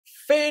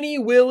Fani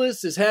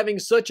Willis is having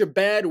such a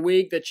bad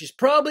week that she's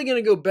probably going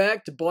to go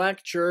back to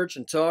black church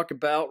and talk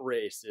about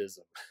racism.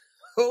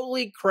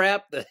 Holy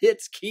crap, the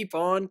hits keep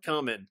on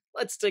coming.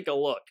 Let's take a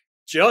look.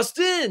 Just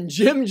in,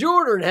 Jim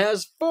Jordan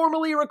has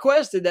formally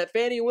requested that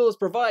Fani Willis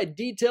provide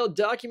detailed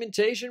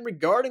documentation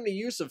regarding the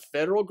use of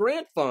federal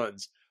grant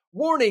funds,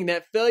 warning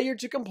that failure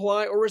to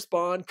comply or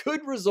respond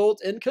could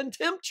result in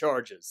contempt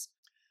charges.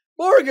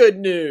 More good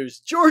news!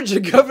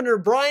 Georgia Governor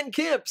Brian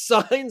Kemp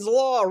signs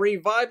law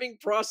reviving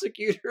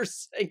prosecutor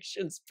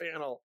sanctions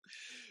panel.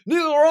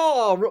 New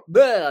law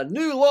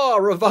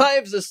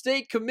revives a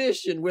state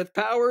commission with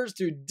powers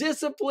to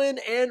discipline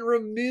and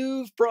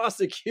remove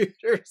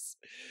prosecutors.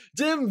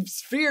 Dems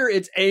fear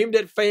it's aimed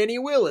at Fani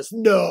Willis.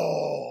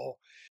 No!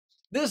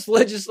 This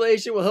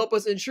legislation will help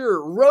us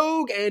ensure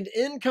rogue and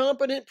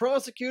incompetent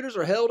prosecutors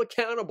are held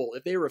accountable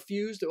if they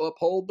refuse to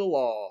uphold the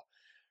law.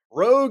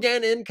 Rogue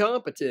and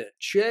incompetent.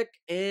 Check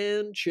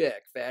and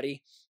check,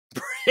 fatty.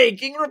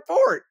 Breaking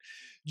report.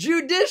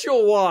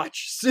 Judicial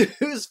Watch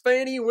sues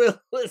Fani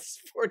Willis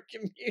for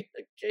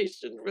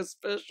communication with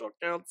special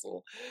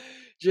counsel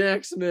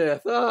Jack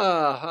Smith.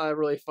 I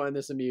really find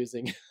this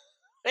amusing.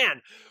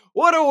 Man,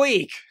 what a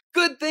week.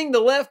 Good thing the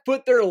left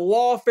put their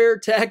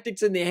lawfare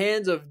tactics in the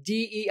hands of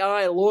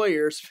DEI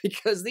lawyers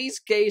because these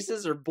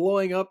cases are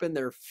blowing up in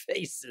their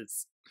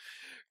faces.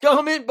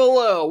 Comment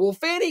below, will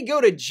Fani go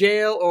to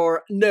jail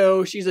or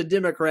no, she's a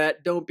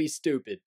Democrat, don't be stupid?